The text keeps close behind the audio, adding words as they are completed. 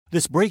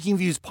This Breaking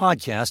Views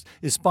podcast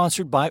is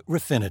sponsored by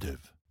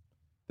Refinitiv.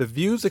 The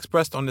views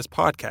expressed on this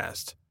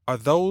podcast are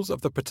those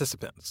of the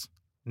participants,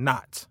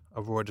 not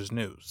of Reuters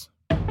News.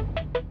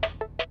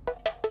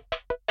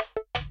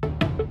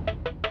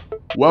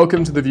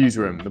 Welcome to the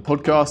Viewsroom, the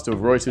podcast of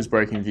Reuters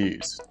Breaking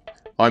Views.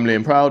 I'm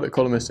Liam Proud, a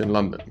columnist in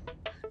London.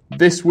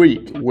 This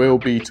week, we'll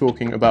be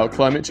talking about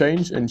climate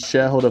change and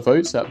shareholder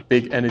votes at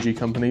big energy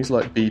companies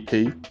like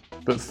BP.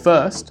 But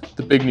first,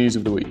 the big news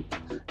of the week.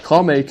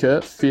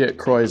 Carmaker Fiat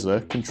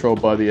Chrysler,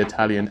 controlled by the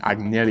Italian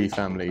Agnelli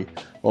family,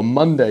 on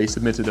Monday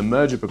submitted a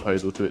merger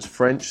proposal to its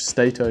French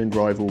state-owned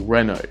rival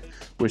Renault,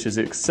 which is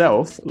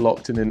itself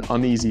locked in an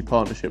uneasy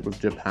partnership with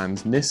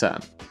Japan's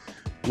Nissan.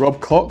 Rob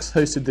Cox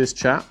hosted this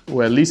chat,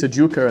 where Lisa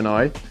Juker and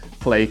I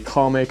play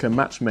carmaker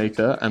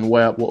matchmaker and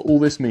weigh up what all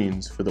this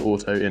means for the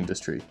auto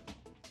industry.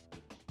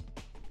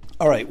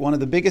 All right, one of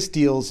the biggest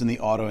deals in the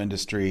auto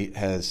industry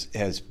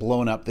has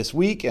blown up this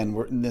week, and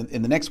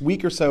in the next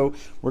week or so,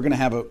 we're going to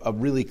have a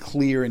really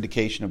clear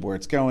indication of where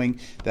it's going.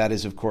 That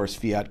is, of course,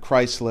 Fiat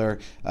Chrysler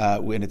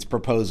and its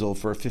proposal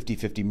for a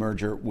 50-50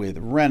 merger with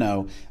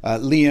Renault.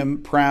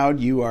 Liam Proud,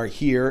 you are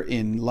here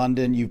in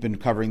London. You've been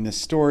covering this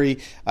story.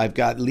 I've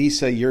got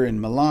Lisa, you're in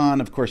Milan.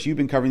 Of course, you've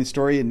been covering the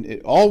story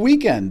all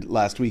weekend,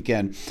 last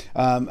weekend,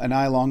 and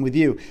I along with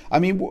you. I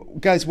mean,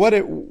 guys,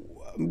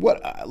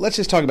 let's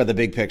just talk about the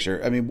big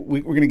picture. I mean,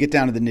 we're going to get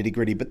down to the nitty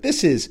gritty, but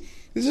this is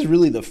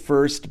really the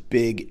first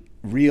big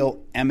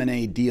real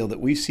M&A deal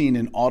that we've seen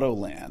in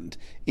Autoland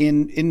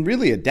in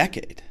really a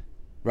decade,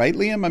 right,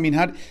 Liam? I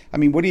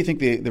mean, what do you think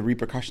the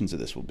repercussions of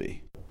this will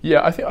be?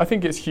 Yeah, I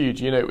think it's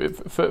huge. You know,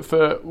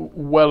 for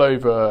well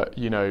over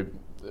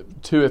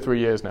 2 or 3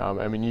 years now.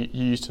 I mean, you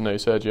used to know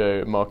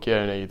Sergio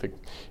Marchionne,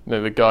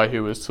 the guy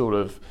who was sort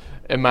of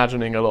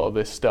imagining a lot of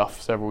this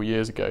stuff several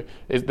years ago.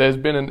 There's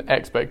been an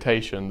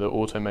expectation that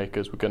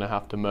automakers were going to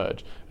have to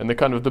merge, and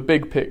the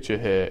big picture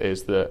here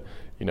is that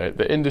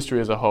the industry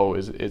as a whole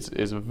is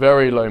a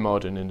very low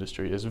margin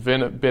industry. It's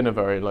been a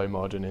very low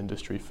margin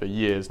industry for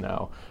years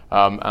now,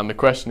 and the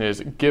question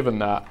is, given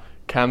that,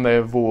 can they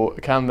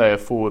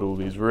afford all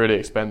these really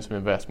expensive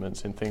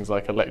investments in things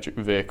like electric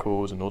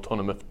vehicles and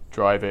autonomous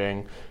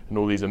driving and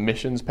all these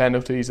emissions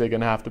penalties they're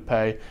going to have to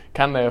pay?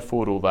 Can they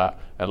afford all that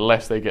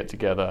unless they get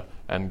together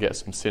and get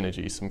some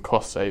synergies, some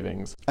cost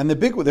savings? And they're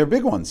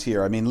big ones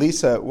here. I mean,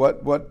 Lisa,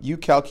 what you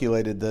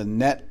calculated the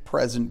net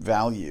present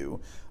value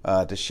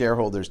to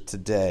shareholders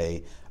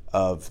today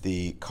of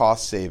the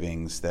cost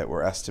savings that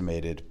were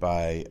estimated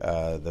by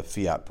the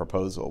Fiat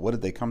proposal. What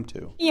did they come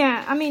to?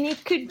 Yeah, I mean,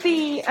 it could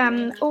be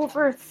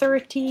over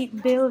 30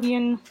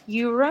 billion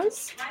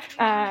euros.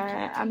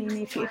 I mean,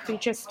 if we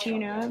just,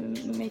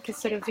 make a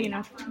sort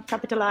of,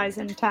 capitalize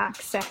and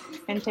tax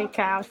and take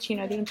out,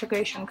 the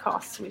integration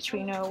costs, which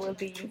we know will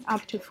be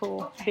up to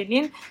 4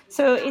 billion.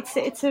 So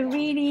it's a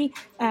really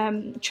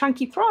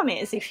chunky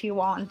promise, if you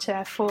want,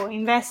 for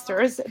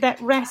investors that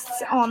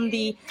rests on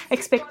the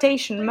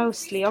expectation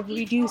mostly of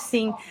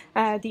reducing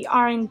the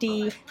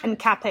R&D and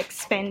capex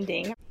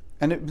spending.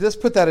 And let's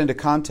put that into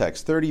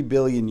context. 30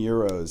 billion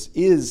euros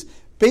is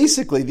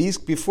basically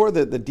before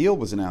the deal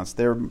was announced,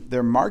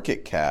 their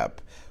market cap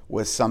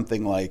was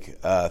something like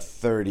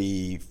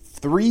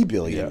 33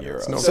 billion euros.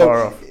 It's not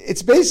far off.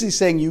 It's basically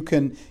saying you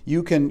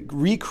can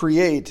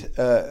recreate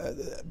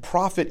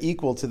profit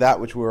equal to that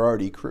which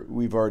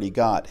we've already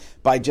got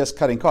by just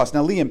cutting costs.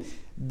 Now, Liam,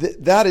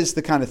 that is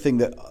the kind of thing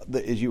that,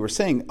 as you were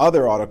saying,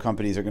 other auto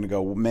companies are going to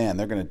go, well, man,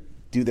 they're going to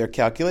do their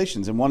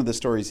calculations. And one of the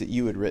stories that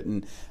you had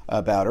written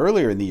about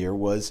earlier in the year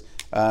was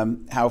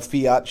how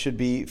Fiat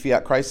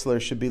Chrysler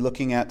should be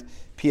looking at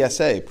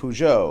PSA,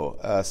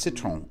 Peugeot,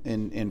 Citroën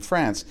in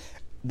France.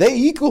 They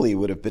equally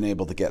would have been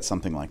able to get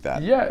something like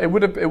that. Yeah, it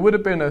would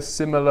have been a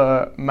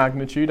similar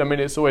magnitude. I mean,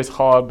 it's always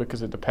hard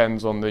because it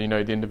depends on the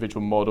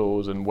individual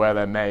models and where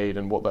they're made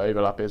and what the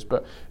overlap is.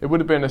 But it would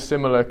have been a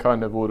similar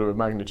kind of order of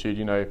magnitude.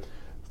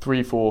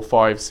 3, 4,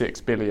 5,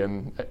 6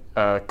 billion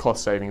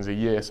cost savings a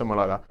year, somewhere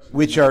like that.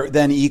 Which are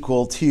then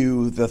equal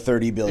to the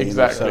 30 billion.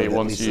 Exactly. Or so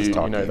once that's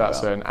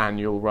about. An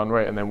annual run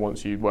rate, and then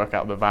once you work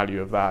out the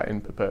value of that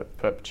in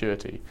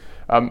perpetuity.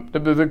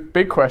 The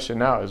big question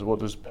now is, what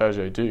does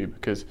Peugeot do?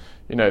 Because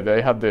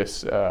they had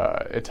this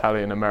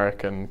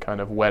Italian-American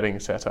kind of wedding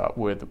set up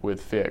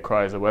with Fiat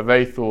Chrysler, where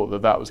they thought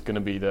that was going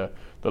to be the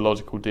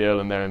logical deal,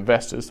 and their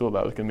investors thought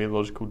that was going to be the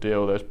logical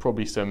deal. There's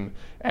probably some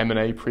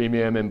M&A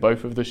premium in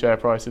both of the share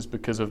prices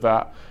because of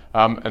that.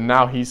 And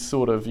now he's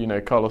sort of,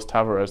 Carlos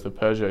Tavares, the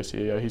Peugeot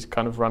CEO, he's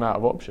kind of run out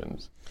of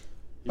options.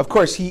 Of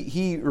course,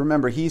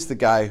 remember, he's the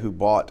guy who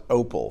bought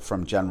Opel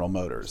from General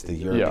Motors, the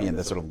European,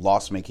 the sort of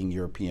loss-making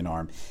European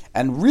arm,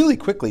 and really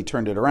quickly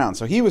turned it around.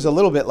 So he was a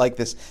little bit like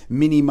this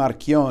mini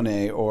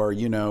Marchionne, or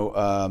the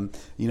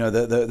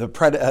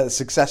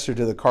successor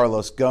to the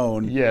Carlos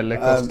Ghosn. Yeah, Le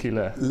Cost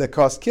Killer. Le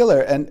Cost Killer.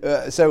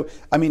 And so,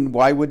 I mean,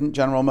 why wouldn't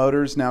General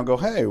Motors now go,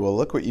 hey, well,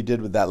 look what you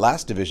did with that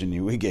last division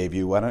we gave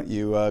you. Why don't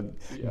you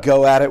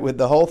go at it with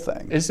the whole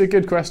thing? It's a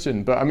good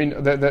question, but I mean,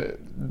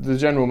 the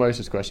General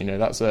Motors question,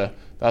 that's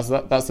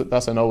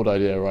an old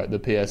idea, right? The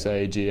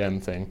PSA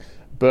GM thing.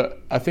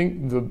 But I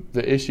think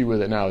the issue with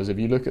it now is if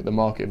you look at the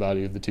market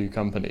value of the two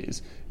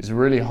companies, it's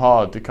really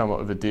hard to come up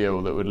with a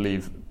deal that would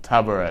leave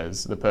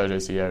Tavares, the Peugeot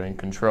CEO, in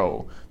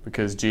control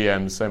because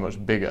GM's so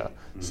much bigger.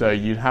 So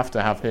you'd have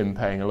to have him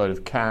paying a load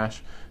of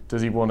cash. Do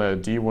you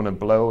want to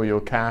blow all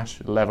your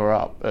cash, lever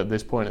up at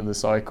this point in the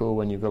cycle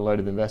when you've got a load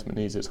of investment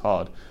needs? It's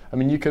hard. I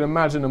mean, you can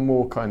imagine a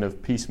more kind of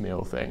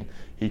piecemeal thing.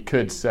 He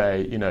could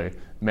say,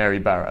 Mary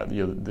Barra,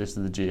 this is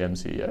the GM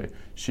CEO,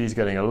 she's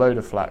getting a load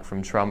of flack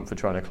from Trump for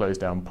trying to close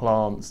down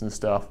plants and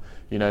stuff.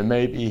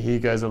 Maybe he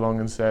goes along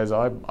and says,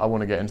 I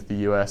want to get into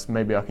the US,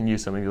 maybe I can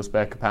use some of your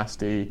spare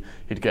capacity.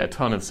 He'd get a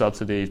ton of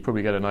subsidies,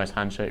 probably get a nice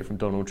handshake from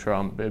Donald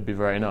Trump. It'd be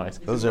very nice.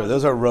 Those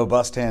are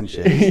robust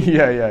handshakes.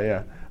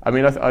 Yeah. I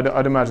mean,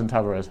 I'd imagine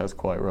Tavares has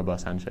quite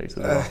robust handshakes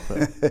as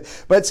well.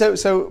 But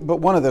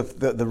one of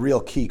the real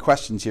key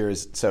questions here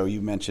is, so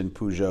you mentioned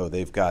Peugeot.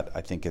 They've got,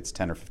 I think it's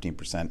 10 or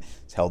 15%.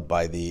 It's held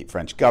by the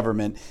French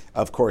government.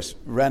 Of course,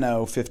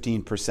 Renault,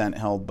 15%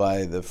 held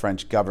by the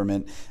French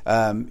government.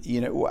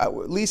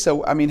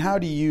 Lisa, I mean, how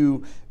do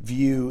you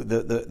view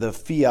the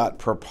Fiat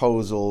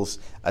proposal's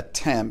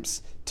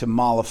attempts to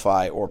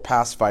mollify or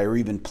pacify or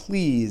even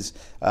please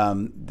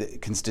the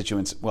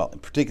constituents, well,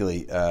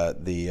 particularly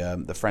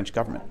the French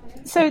government?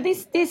 So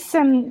these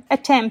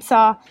attempts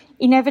are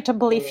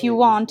inevitable, if you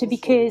want,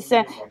 because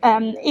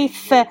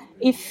if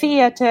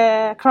Fiat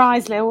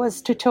Chrysler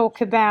was to talk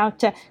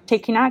about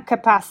taking out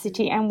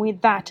capacity and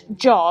with that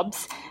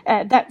jobs,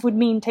 that would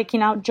mean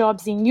taking out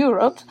jobs in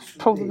Europe,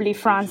 probably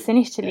France and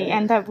Italy,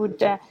 and that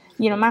would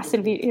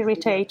massively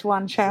irritate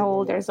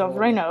shareholders of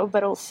Renault,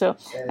 but also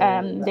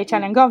the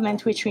Italian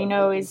government, which we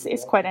know is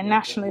quite a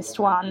nationalist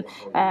one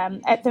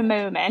at the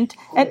moment.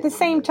 At the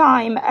same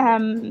time,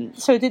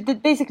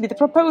 basically the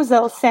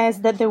proposal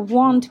says that there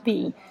won't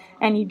be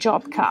any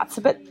job cuts,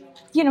 but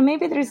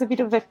maybe there is a bit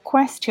of a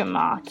question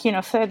mark,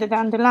 further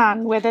down the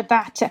line, whether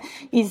that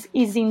is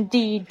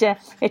indeed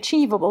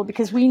achievable,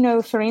 because we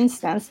know, for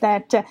instance,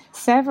 that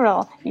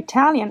several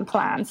Italian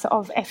plants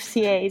of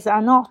FCAs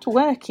are not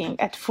working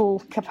at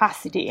full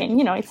capacity,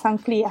 and, it's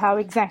unclear how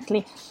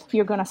exactly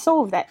you're going to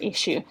solve that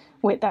issue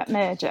with that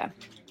merger.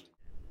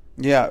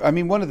 Yeah, I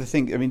mean, one of the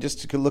things,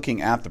 just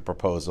looking at the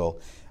proposal,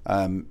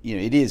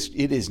 it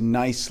is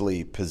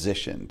nicely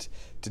positioned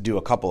to do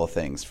a couple of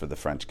things for the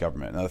French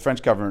government. Now, the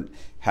French government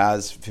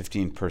has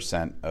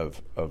 15%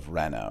 of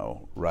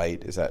Renault,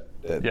 right? Is that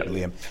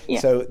Liam? Yeah.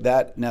 So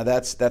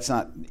that's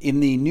not in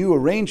the new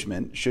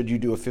arrangement. Should you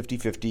do a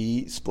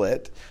 50-50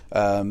 split,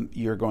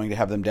 you're going to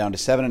have them down to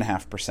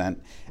 7.5%,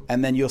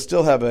 and then you'll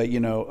still have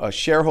a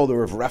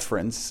shareholder of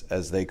reference,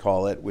 as they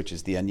call it, which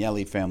is the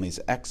Agnelli family's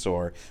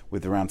Exor,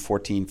 with around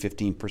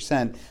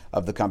 15%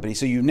 of the company.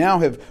 So you now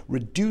have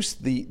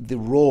reduced the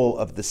role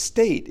of the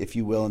state, if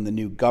you will, in the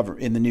new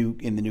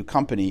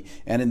company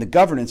and in the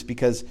governance,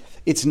 because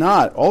it's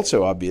not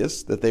also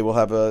obvious that they will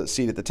have a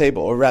seat at the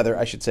table, or rather,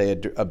 I should say,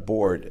 a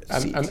board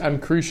seat.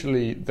 And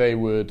crucially, they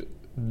would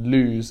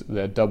lose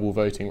their double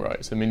voting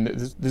rights. I mean,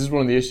 this is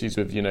one of the issues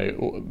with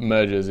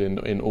mergers in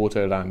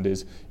Autoland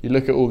is you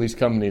look at all these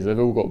companies, they've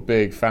all got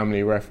big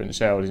family reference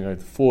shareholders. The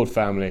Ford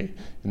family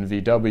in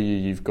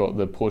VW, you've got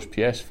the Porsche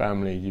Pièce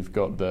family, you've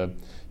got the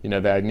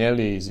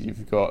Agnellis,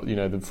 you've got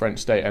the French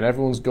state, and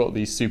everyone's got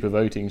these super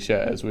voting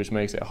shares, which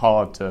makes it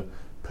hard to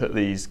put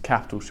these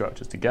capital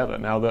structures together.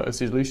 Now, the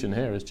solution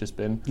here has just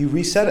been you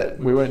reset it.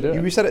 We won't do it.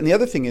 You reset it, and the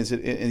other thing is,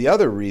 the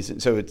other reason.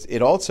 So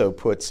it also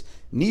puts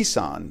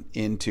Nissan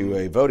into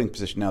a voting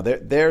position. Now,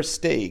 their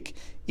stake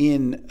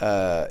in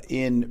Renault,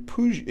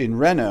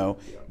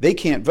 they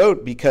can't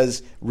vote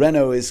because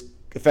Renault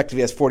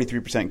effectively has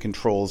 43%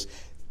 controls.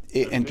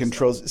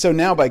 So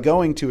now, by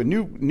going to a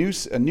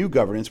new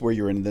governance where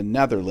you're in the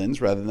Netherlands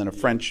rather than a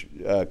French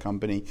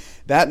company,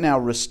 that now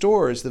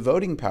restores the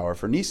voting power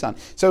for Nissan.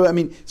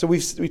 So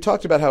we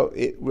talked about how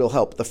it will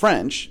help the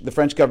French. The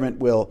French government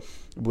will.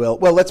 Well,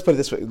 let's put it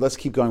this way. Let's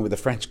keep going with the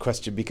French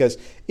question, because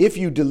if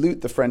you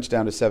dilute the French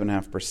down to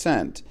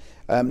 7.5%,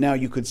 now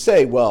you could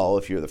say, well,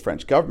 if you're the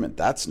French government,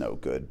 that's no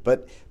good.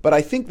 But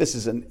I think this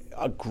is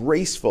a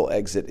graceful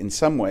exit in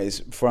some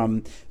ways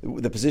from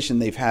the position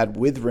they've had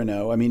with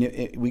Renault. I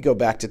mean, we go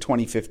back to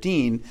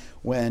 2015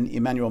 when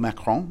Emmanuel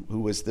Macron,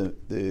 who was the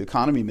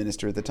economy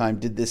minister at the time,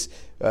 did this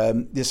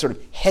sort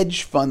of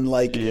hedge fund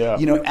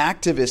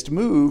activist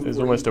move. It was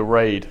almost a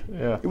raid.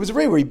 Yeah, it was a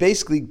raid where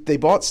they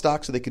bought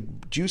stock so they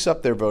could juice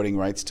up their voting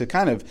rights to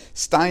kind of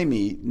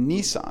stymie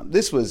Nissan.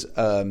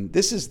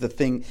 This is the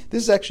thing.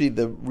 This is actually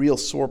the real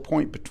sore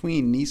point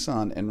between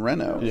Nissan and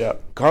Renault. Yeah.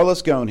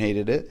 Carlos Ghosn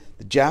hated it.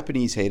 The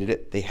Japanese hated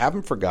it. They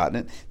haven't forgotten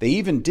it. They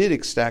even did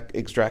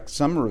extract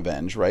some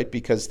revenge, right?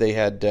 Because they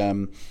had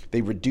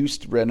they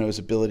reduced Renault's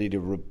ability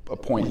to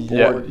appoint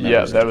board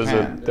members.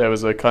 There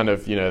was a kind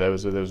of there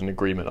was an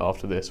agreement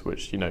after this,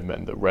 which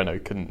meant that Renault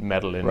couldn't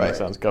meddle in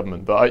Nissan's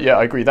government. But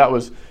I agree. That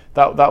was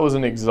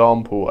an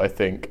example, I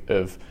think,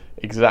 of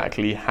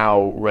exactly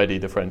how ready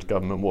the French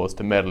government was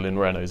to meddle in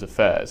Renault's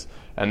affairs.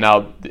 And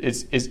now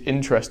it's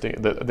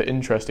interesting. The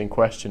interesting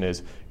question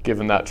is,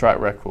 given that track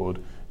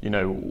record,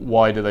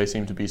 why do they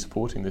seem to be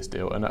supporting this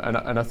deal? And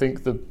I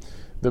think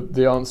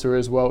the answer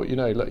is, well,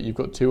 look, you've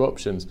got two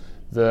options.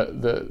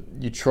 That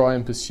you try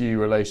and pursue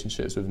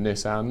relationships with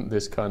Nissan,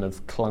 this kind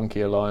of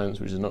clunky alliance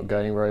which is not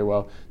going very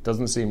well.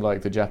 Doesn't seem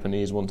like the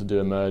Japanese want to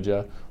do a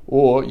merger.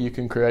 Or you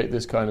can create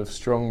this kind of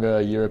stronger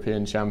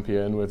European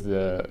champion with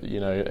the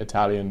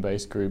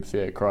Italian-based group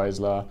Fiat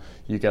Chrysler.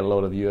 You get a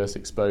lot of US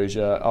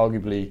exposure.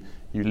 Arguably,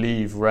 you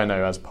leave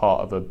Renault as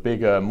part of a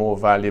bigger, more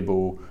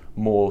valuable,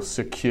 more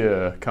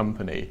secure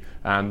company,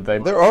 and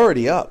they're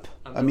already up.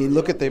 I mean,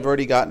 look at they've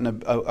already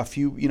gotten a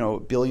few,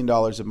 $1 billion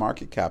of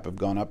market cap have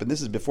gone up, and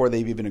this is before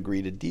they've even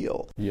agreed a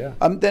deal. Yeah.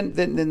 Then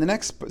the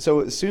next,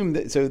 so assume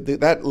that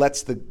that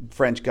lets the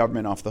French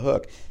government off the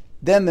hook.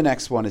 Then the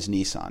next one is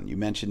Nissan. You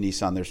mentioned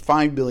Nissan. There's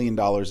 $5 billion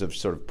of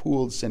sort of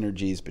pooled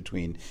synergies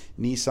between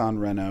Nissan,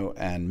 Renault,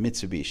 and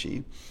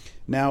Mitsubishi.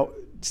 Now,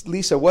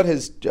 Lisa, what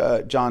has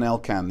John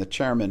Elkann, the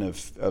chairman of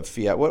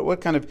Fiat,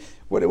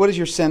 what is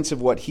your sense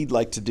of what he'd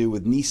like to do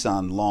with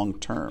Nissan long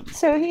term?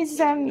 So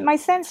my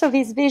sense of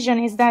his vision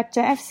is that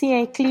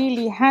FCA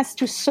clearly has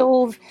to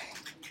solve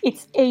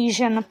its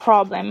Asian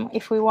problem,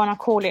 if we want to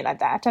call it like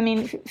that. I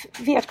mean,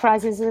 Fiat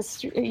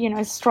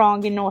Chrysler is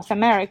strong in North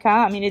America.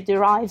 I mean, it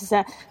derives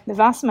the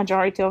vast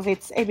majority of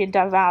its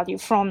EBITDA value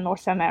from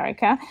North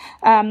America.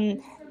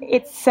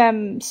 It's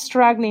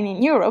struggling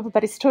in Europe,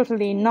 but it's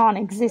totally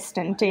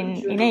non-existent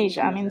in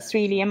Asia. I mean, it's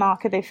really a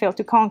market they failed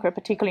to conquer,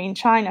 particularly in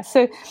China.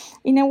 So,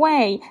 in a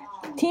way,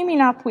 teaming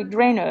up with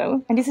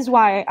Renault, and this is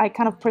why I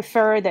kind of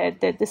prefer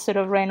the sort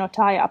of Renault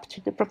tie-up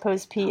to the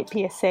proposed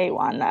PSA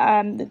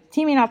one.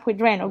 Teaming up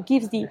with Renault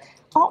gives the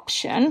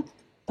option,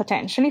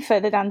 potentially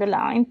further down the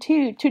line,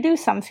 to do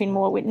something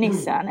more with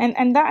Nissan.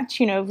 And that,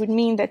 would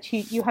mean that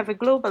you have a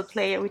global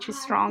player which is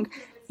strong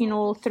in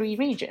all three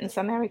regions,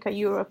 America,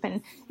 Europe,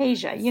 and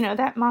Asia.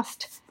 That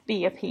must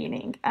be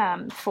appealing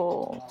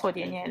for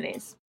the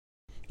Agnellis.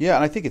 Yeah,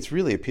 and I think it's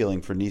really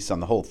appealing for Nissan,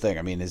 the whole thing.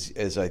 I mean,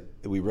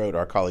 we wrote,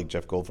 our colleague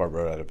Jeff Goldfarb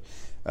wrote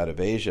out of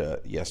Asia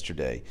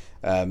yesterday.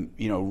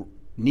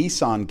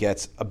 Nissan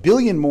gets $1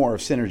 billion more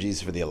of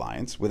synergies for the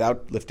alliance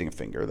without lifting a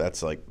finger.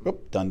 That's like,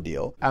 done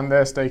deal. And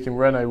their stake in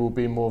Renault will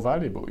be more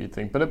valuable, you'd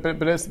think. But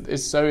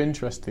it's so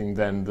interesting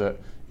then that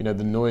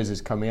the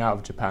noises coming out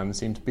of Japan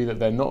seem to be that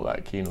they're not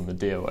that keen on the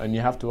deal. And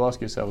you have to ask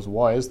yourselves,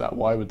 why is that?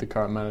 Why would the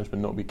current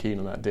management not be keen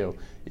on that deal,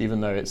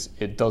 even though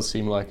it does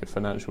seem like a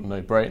financial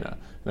no-brainer?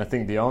 And I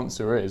think the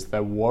answer is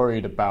they're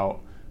worried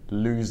about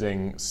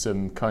losing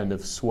some kind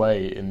of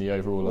sway in the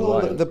overall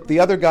alliance. The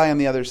other guy on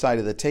the other side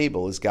of the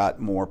table has got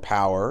more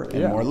power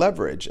and more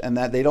leverage, and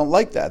that they don't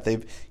like that.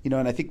 They've, and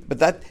I think, but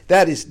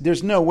that is,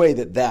 there's no way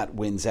that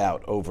wins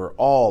out over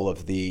all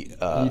of the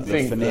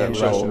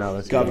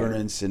financial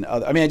governance and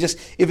other. I mean,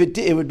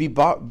 it would be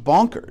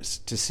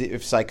bonkers to see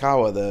if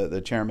Saikawa,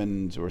 the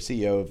chairman or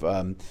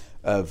CEO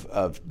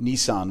of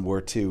Nissan,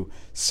 were to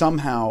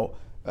somehow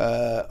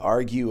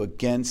argue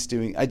against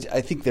doing. I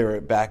think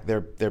their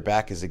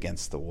back is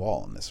against the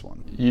wall in this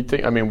one. You'd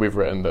think. I mean, we've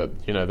written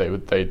that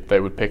they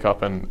would pick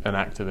up an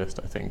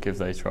activist, I think, if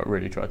they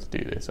really try to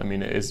do this. I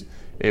mean, it's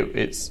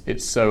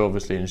so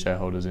obviously in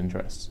shareholders'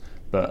 interests,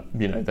 but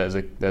there's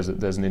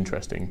an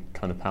interesting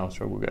kind of power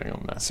struggle going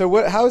on there.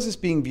 So how is this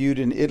being viewed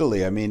in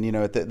Italy? I mean,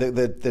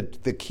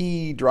 the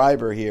key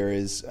driver here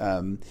is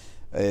John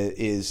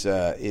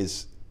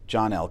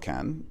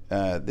Elkann.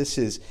 This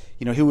is,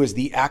 who was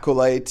the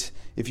acolyte,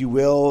 if you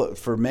will,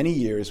 for many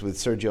years with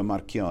Sergio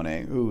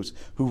Marchionne, who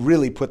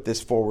really put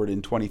this forward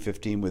in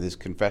 2015 with his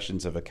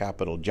Confessions of a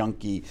Capital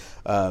Junkie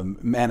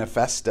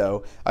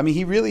manifesto. I mean,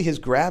 he really has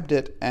grabbed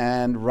it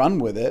and run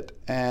with it,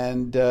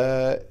 and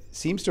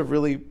seems to have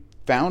really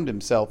found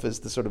himself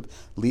as the sort of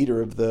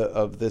leader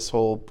of this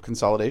whole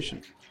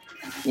consolidation.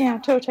 Yeah,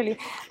 totally.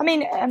 I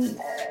mean,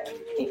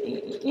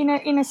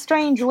 in a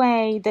strange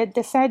way,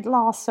 the said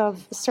loss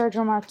of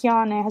Sergio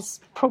Marchionne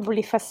has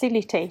probably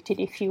facilitated,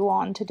 if you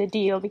want, the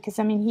deal, because,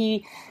 I mean,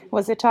 he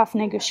was a tough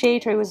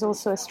negotiator. He was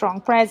also a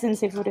strong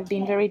presence. It would have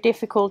been very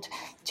difficult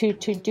to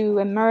do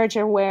a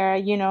merger where,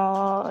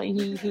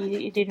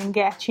 he didn't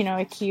get,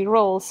 a key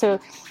role. So,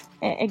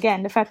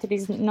 again, the fact that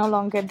he's no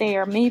longer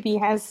there maybe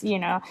has,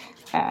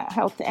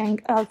 helped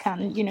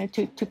Elkann,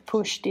 to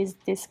push these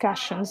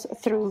discussions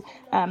through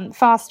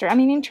faster. I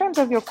mean, in terms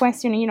of your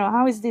question,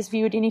 how is this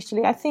viewed in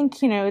Italy? I think,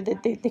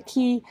 the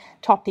key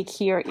topic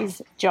here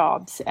is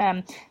jobs.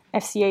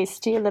 FCA is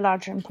still a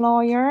large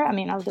employer. I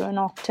mean, although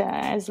not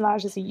as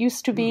large as it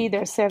used to be,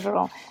 there are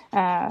several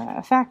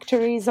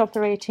factories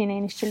operating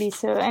in Italy.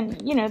 So, and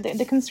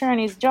the concern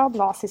is job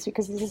losses,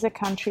 because this is a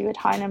country with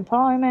high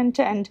unemployment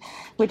and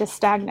with a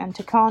stagnant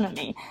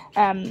economy.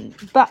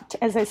 But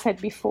as I said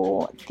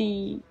before,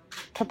 the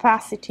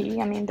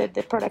capacity, I mean,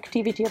 the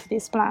productivity of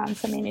these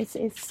plants, I mean,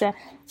 it's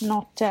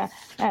not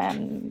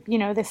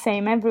the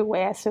same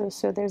everywhere.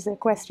 So there's a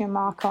question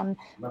mark on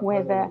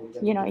whether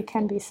it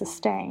can be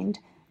sustained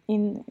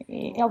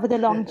over the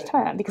long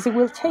term, because it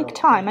will take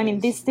time. I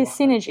mean, these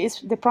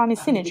synergies, the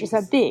promised synergies,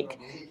 are big,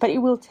 but it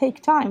will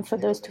take time for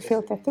those to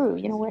filter through.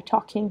 We're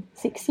talking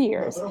 6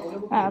 years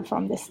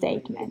from the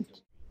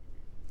statement.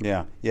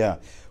 Yeah.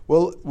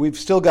 Well, we've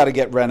still got to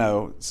get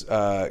Renault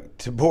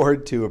to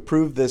board to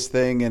approve this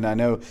thing. And I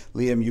know,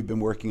 Liam, you've been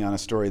working on a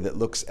story that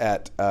looks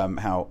at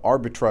how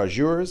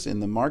arbitrageurs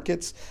in the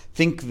markets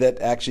think that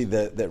actually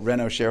that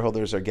Renault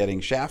shareholders are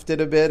getting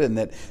shafted a bit, and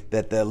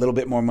that a little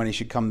bit more money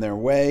should come their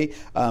way.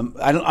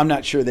 I'm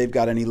not sure they've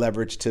got any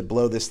leverage to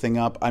blow this thing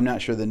up. I'm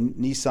not sure the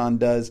Nissan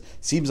does.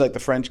 Seems like the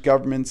French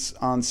government's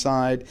on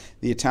side.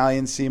 The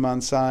Italians seem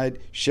on side.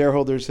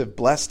 Shareholders have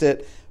blessed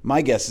it.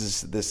 My guess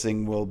is this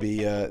thing will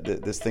be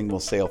this thing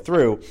will sail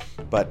through,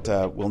 but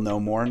we'll know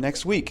more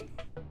next week.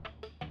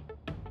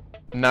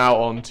 Now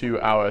on to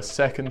our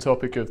second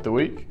topic of the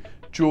week.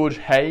 George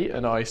Hay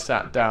and I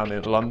sat down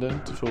in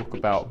London to talk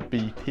about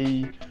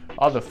BP,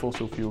 other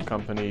fossil fuel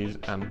companies,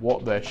 and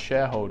what their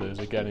shareholders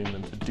are getting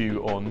them to do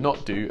or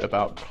not do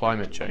about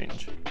climate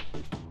change.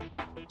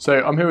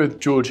 So I'm here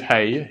with George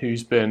Hay,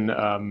 who's been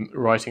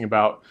writing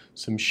about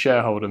some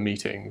shareholder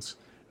meetings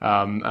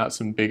at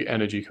some big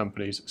energy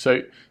companies.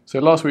 So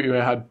last week we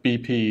had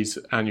BP's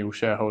annual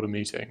shareholder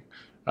meeting,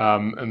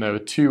 and there were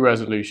two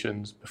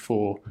resolutions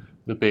before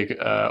the big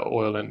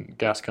oil and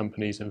gas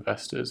companies'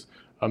 investors.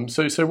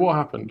 So what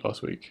happened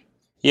last week?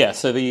 Yeah,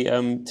 so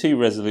the two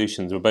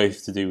resolutions were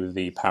both to do with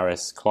the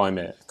Paris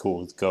Climate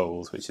Accord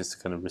goals, which is to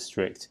kind of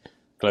restrict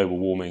global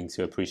warming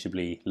to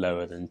appreciably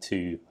lower than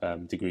 2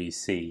 degrees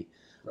C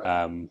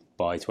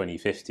by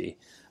 2050.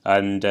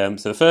 And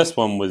so the first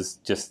one was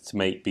just to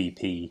make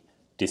BP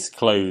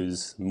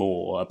disclose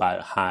more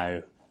about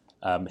how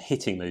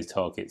hitting those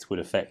targets would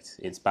affect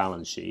its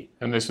balance sheet.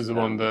 And this was the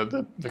one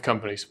that the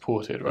company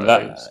supported, right?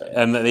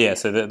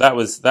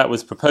 That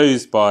was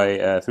proposed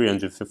by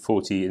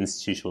 340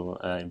 institutional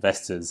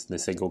investors.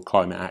 This thing called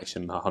Climate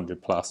Action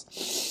 100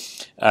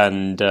 plus,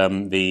 and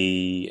as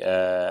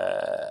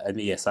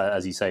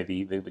you say,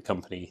 the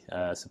company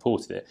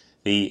supported it.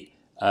 The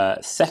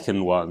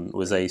second one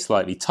was a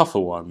slightly tougher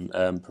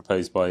one,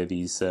 proposed by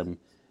these kind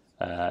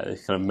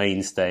of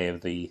mainstay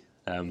of the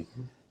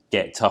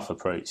get tough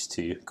approach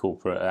to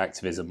corporate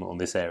activism on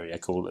this area.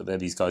 They're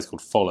these guys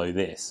called Follow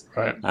This.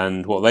 Right.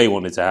 And what they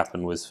wanted to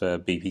happen was for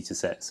BP to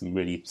set some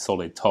really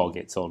solid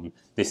targets on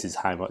this is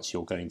how much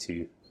you're going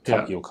to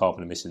cut your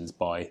carbon emissions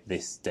by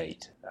this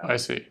date. I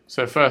see.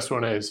 So first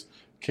one is,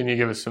 can you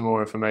give us some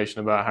more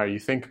information about how you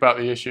think about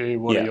the issue?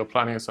 What are your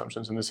planning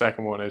assumptions? And the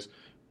second one is,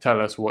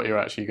 tell us what you're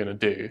actually going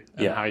to do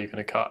and how you're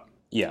going to cut.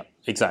 Yeah,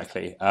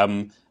 exactly.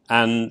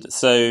 And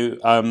so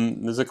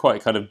there's a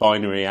quite kind of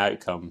binary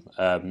outcome.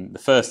 The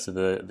first of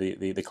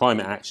the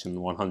Climate Action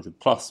 100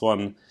 plus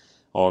one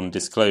on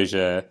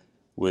disclosure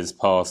was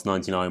passed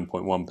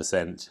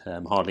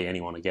 99.1%, hardly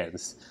anyone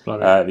against.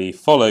 The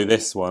Follow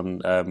This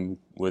one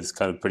was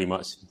kind of pretty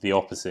much the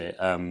opposite.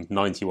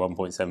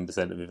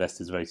 91.7% of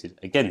investors voted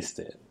against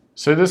it.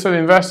 So the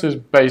investors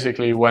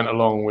basically went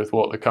along with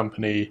what the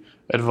company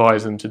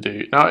advised them to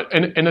do. Now,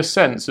 in a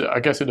sense, I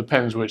guess it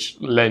depends which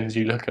lens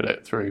you look at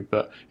it through,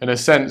 but in a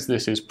sense,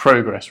 this is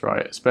progress,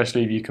 right?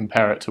 Especially if you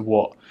compare it to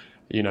what,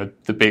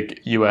 the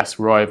big US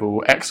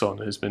rival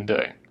Exxon has been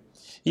doing.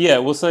 Yeah,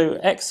 well, so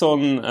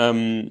Exxon,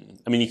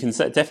 you can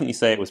definitely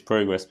say it was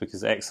progress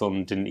because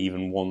Exxon didn't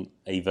even want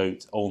a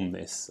vote on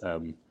this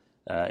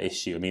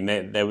issue. I mean,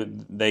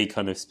 they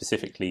kind of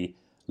specifically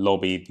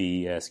lobbied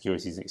the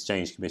Securities and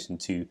Exchange Commission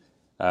to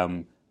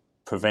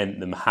prevent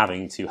them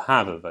having to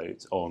have a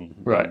vote on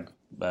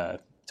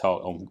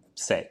on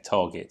set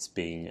targets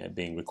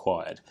being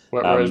required.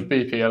 Whereas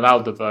BP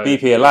allowed the vote.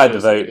 BP allowed the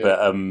vote,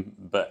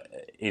 but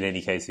in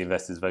any case, the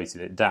investors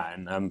voted it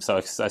down. So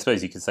I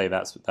suppose you could say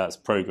that's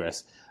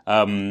progress.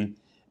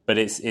 But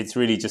it's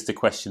really just a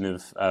question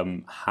of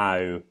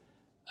how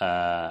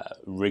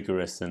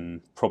rigorous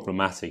and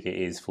problematic it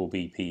is for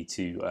BP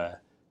to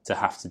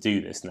have to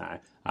do this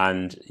now.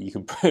 And you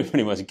can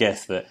pretty much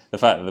guess that the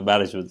fact that the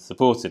management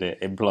supported it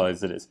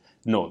implies that it's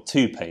not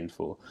too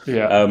painful.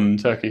 Yeah,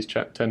 turkeys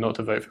tend not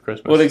to vote for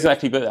Christmas. Well,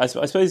 exactly, but I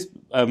suppose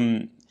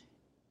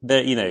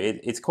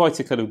it's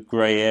quite a kind of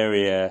grey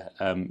area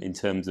in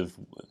terms of.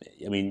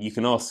 I mean, you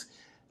can ask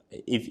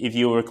if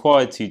you're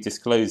required to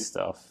disclose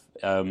stuff.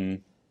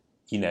 It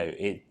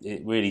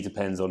really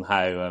depends on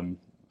how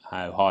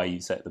high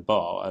you set the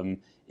bar.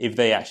 If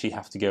they actually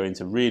have to go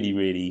into really,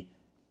 really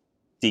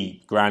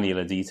deep,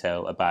 granular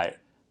detail about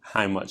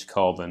how much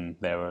carbon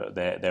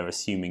they're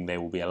assuming they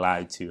will be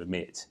allowed to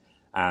emit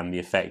and the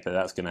effect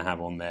that's going to have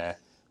on their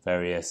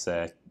various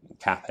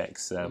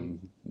capex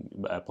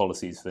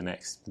policies for the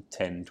next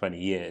 10, 20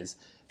 years,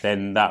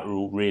 then that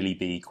will really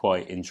be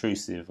quite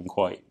intrusive and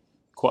quite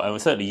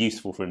certainly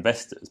useful for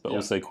investors, but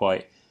also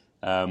quite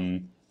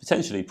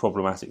potentially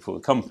problematic for the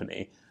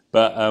company.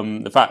 But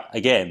the fact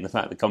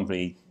the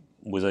company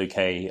was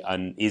okay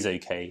and is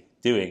okay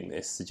doing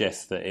this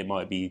suggests that it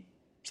might be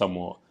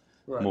somewhat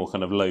more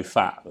kind of low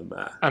fat than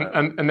that.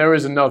 And there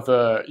is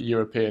another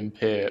European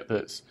peer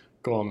that's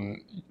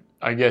gone,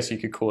 I guess you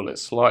could call it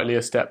slightly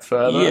a step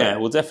further. Yeah,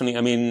 well, definitely.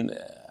 I mean,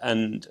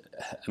 and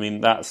I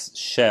mean that's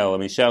Shell. I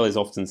mean Shell is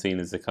often seen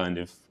as the kind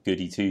of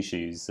goody two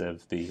shoes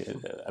of the.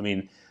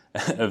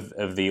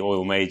 Of the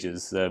oil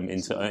majors in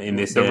this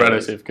the area.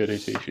 relative goody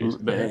two shoes.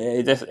 But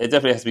it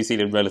definitely has to be seen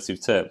in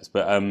relative terms.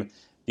 But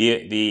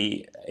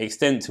the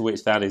extent to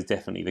which that is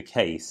definitely the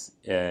case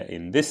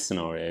in this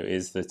scenario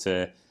is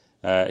that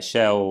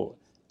Shell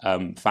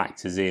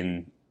factors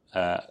in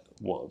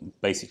what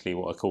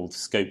are called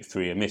Scope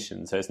 3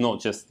 emissions. So it's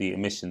not just the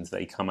emissions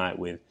they come out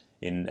with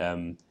in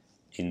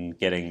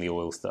getting the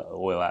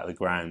oil out of the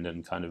ground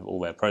and kind of all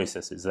their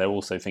processes. They're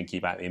also thinking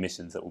about the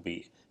emissions that will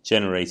be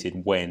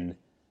generated when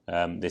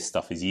this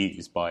stuff is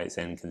used by its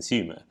end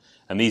consumer.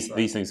 And these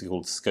things are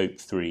called Scope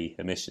 3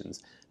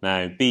 emissions.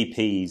 Now,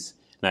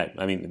 the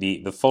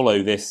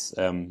follow this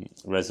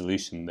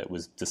resolution that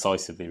was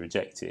decisively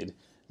rejected,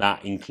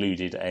 that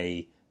included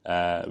a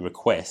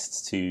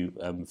request to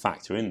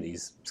factor in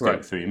these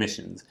Scope 3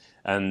 emissions.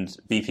 And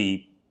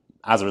BP,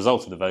 as a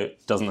result of the vote,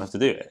 doesn't have to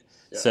do it.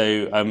 Yeah.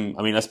 So,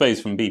 I suppose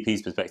from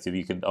BP's perspective,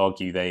 you could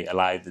argue they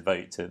allowed the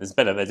vote to...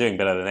 They're doing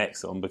better than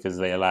Exxon because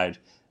they allowed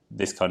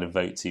this kind of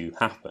vote to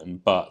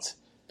happen, but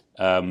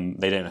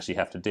they don't actually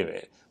have to do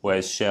it.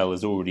 Whereas Shell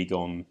has already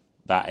gone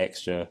that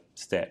extra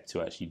step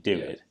to actually do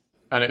it.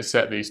 And it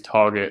set these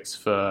targets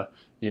for,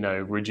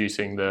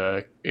 reducing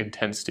the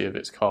intensity of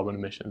its carbon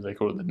emissions. They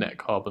call it the net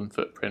carbon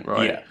footprint,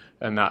 right? Yeah.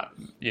 And that,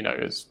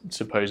 is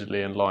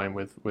supposedly in line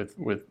with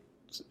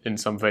in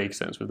some vague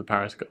sense with the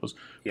Paris goals.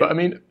 Yeah. But I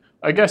mean,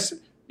 I guess,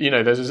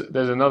 there's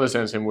another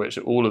sense in which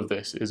all of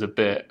this is a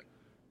bit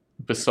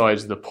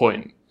besides the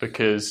point,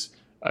 because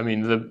I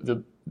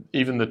mean,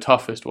 even the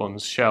toughest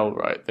ones, Shell,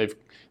 right?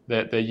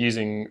 They're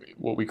using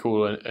what we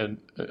call a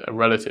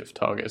relative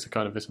target.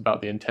 It's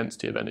about the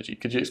intensity of energy.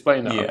 Could you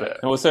explain that a bit?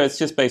 Well, so it's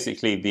just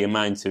basically the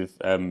amount of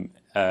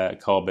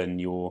carbon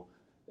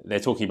they're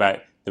talking about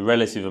the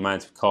relative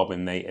amount of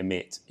carbon they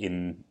emit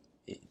in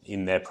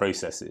their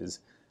processes,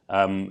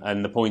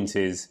 and the point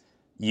is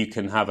you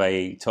can have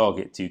a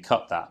target to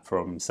cut that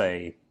from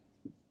say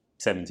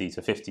 70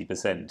 to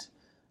 50%.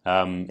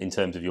 In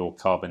terms of your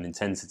carbon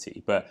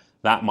intensity, but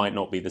that might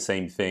not be the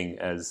same thing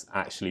as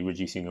actually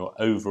reducing your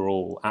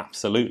overall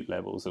absolute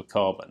levels of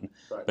carbon,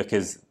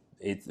 because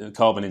the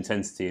carbon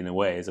intensity in a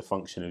way is a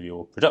function of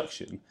your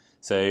production.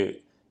 So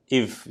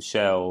if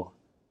Shell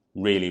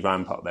really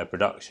ramp up their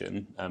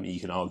production, you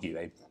can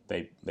argue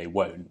they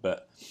won't,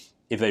 but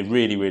if they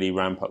really, really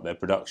ramp up their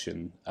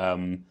production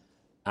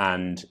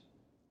and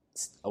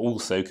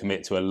also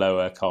commit to a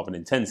lower carbon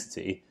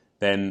intensity,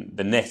 then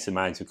the net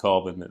amount of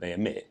carbon that they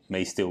emit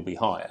may still be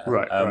higher.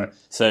 Right.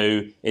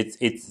 So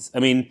it's.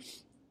 I mean,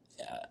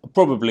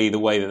 probably the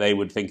way that they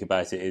would think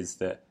about it is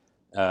that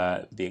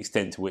the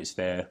extent to which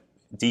they're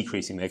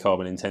decreasing their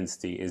carbon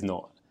intensity is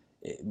not.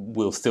 It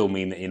will still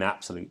mean that in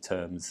absolute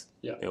terms,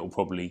 it will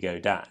probably go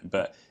down,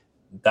 but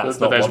that's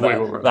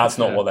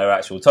not what their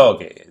actual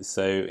target is.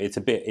 So it's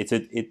a bit.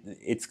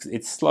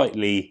 It's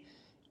slightly.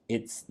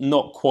 It's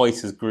not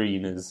quite as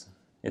green as.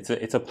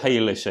 It's a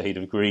paler shade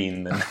of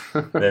green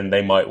than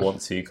they might want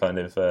to kind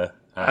of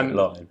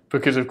outline.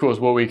 Because, of course,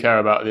 what we care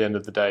about at the end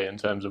of the day in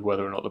terms of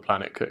whether or not the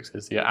planet cooks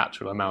is the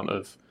actual amount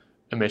of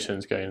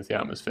emissions going into the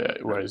atmosphere.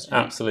 Whereas,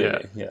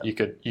 you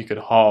could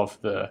halve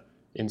the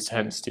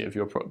intensity of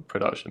your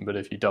production, but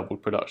if you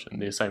doubled production,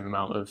 the same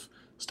amount of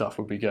stuff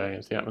would be going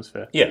into the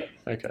atmosphere. Yeah.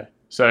 Okay.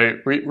 So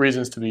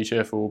reasons to be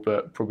cheerful,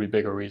 but probably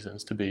bigger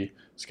reasons to be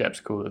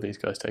sceptical that these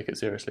guys take it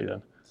seriously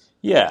then.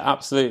 Yeah,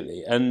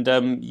 absolutely. And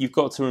you've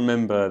got to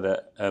remember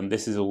that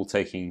this is all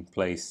taking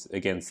place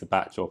against the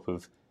backdrop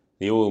of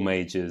the oil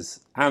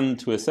majors and,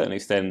 to a certain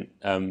extent,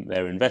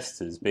 their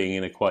investors being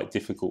in a quite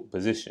difficult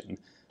position,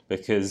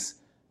 because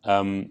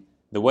the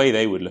way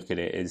they would look at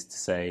it is to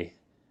say,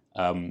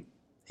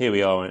 here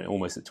we are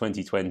almost at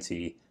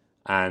 2020,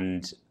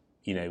 and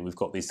we've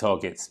got these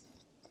targets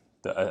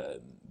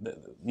that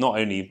not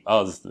only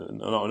us,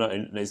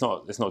 it's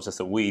not just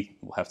that we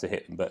have to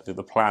hit them, but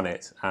the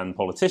planet and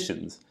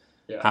politicians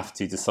have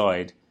to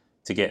decide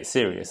to get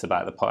serious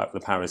about the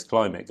Paris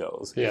climate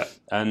goals. Yeah.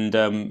 And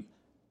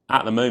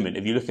at the moment,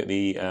 if you look at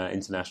the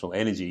International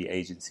Energy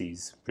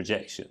Agency's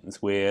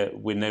projections, we're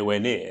nowhere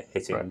near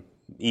hitting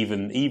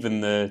even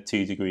the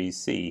 2 degrees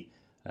C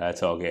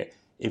target.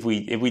 If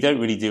we don't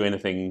really do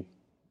anything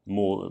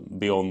more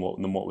beyond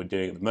what we're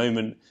doing at the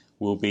moment,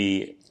 we'll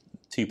be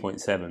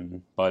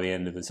 2.7 by the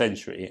end of the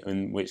century.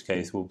 In which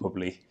case, we'll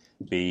probably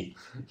be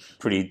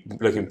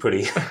looking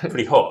pretty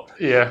hot.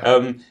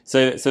 Yeah.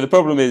 So the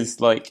problem is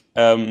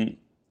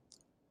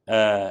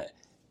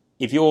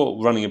if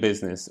you're running a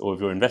business or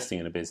if you're investing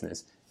in a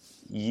business,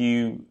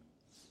 you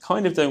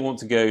kind of don't want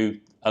to go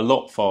a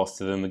lot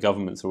faster than the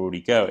governments are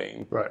already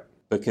going. Right.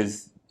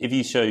 Because if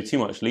you show too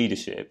much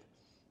leadership,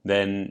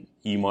 then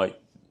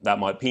that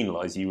might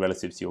penalise you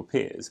relative to your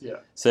peers. Yeah.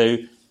 So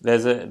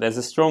there's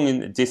a strong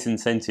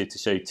disincentive to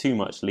show too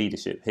much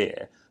leadership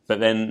here, but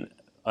then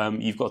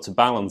you've got to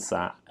balance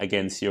that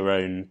against your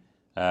own.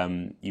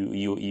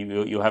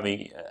 You're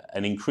having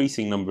an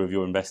increasing number of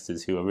your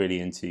investors who are really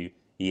into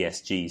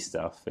ESG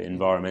stuff,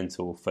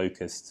 environmental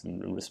focused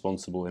and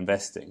responsible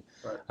investing.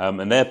 Right.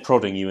 And they're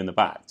prodding you in the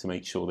back to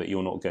make sure that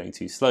you're not going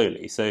too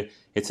slowly. So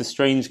it's a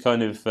strange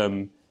kind of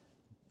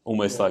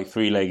almost like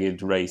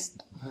three-legged race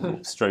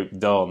stroke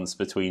dance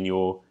between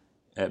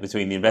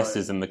between the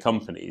investors and the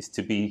companies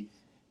to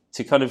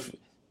kind of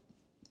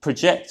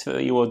project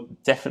that you're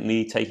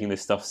definitely taking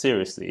this stuff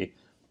seriously,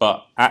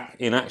 but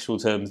in actual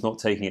terms not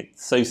taking it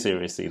so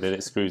seriously that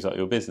it screws up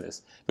your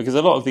business. Because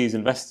a lot of these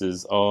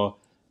investors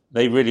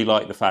they really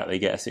like the fact they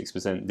get a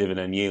 6%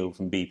 dividend yield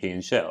from BP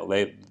and Shell.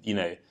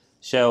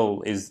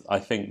 Shell is, I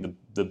think,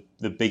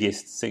 the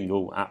biggest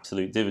single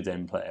absolute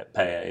dividend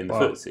payer in the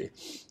FTSE.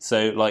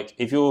 So, like,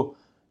 if you're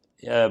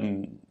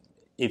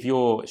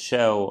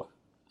Shell,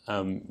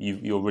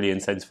 you're really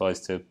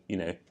incentivized to,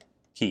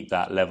 keep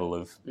that level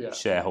of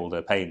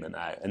shareholder payment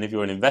out. And if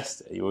you're an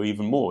investor, you're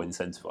even more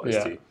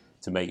incentivized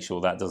to make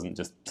sure that doesn't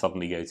just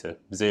suddenly go to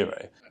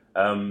zero.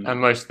 And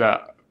most of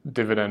that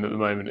dividend at the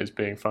moment is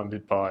being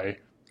funded by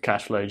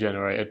cash flow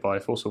generated by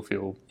fossil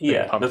fuel.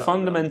 The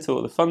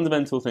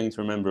fundamental thing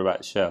to remember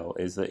about Shell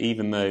is that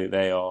even though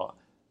they are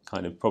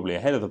kind of probably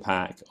ahead of the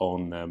pack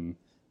on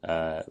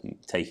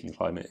taking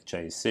climate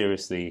change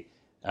seriously,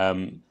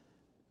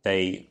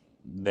 they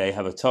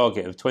have a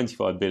target of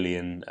 $25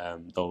 billion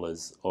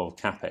of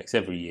capex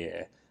every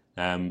year.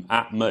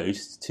 At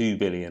most, $2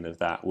 billion of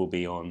that will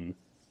be on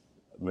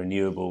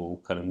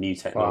renewable kind of new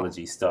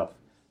technology stuff.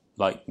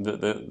 Like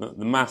the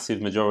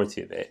massive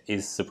majority of it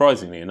is,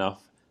 surprisingly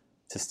enough,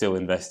 to still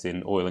invest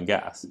in oil and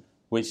gas,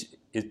 which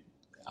is,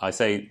 I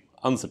say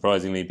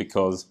unsurprisingly,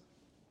 because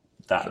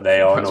that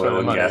they are an oil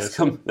and gas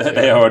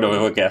they are an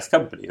oil and gas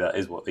company. That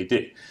is what they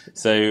do.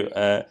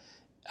 So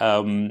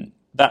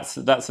that's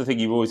the thing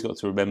you've always got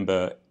to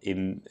remember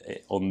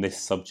on this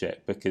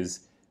subject,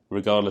 because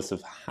regardless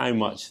of how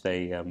much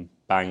they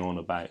bang on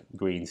about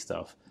green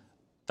stuff,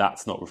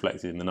 that's not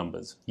reflected in the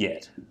numbers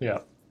yet. Yeah.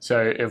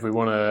 So if we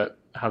want to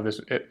have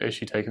this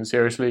issue taken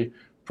seriously,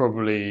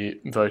 probably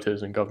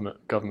voters and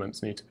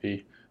governments need to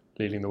be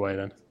leading the way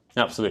then.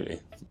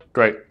 Absolutely.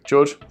 Great.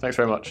 George, thanks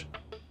very much.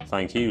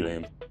 Thank you,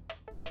 Liam.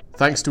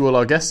 Thanks to all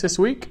our guests this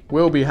week.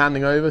 We'll be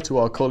handing over to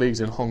our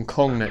colleagues in Hong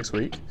Kong next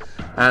week.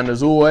 And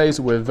as always,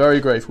 we're very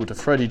grateful to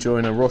Freddie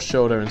Joyner, Ross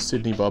Shoulder and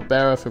Sydney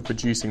Barbera for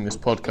producing this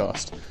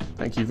podcast.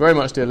 Thank you very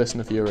much, dear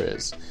listener, for your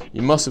ears.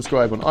 You must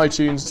subscribe on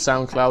iTunes,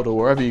 SoundCloud or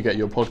wherever you get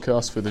your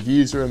podcasts for the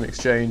Viewsroom,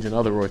 Exchange and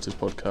other Reuters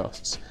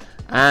podcasts.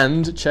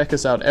 And check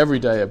us out every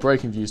day at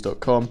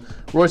breakingviews.com,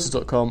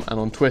 reuters.com and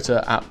on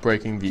Twitter at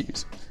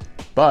breakingviews.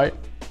 Bye.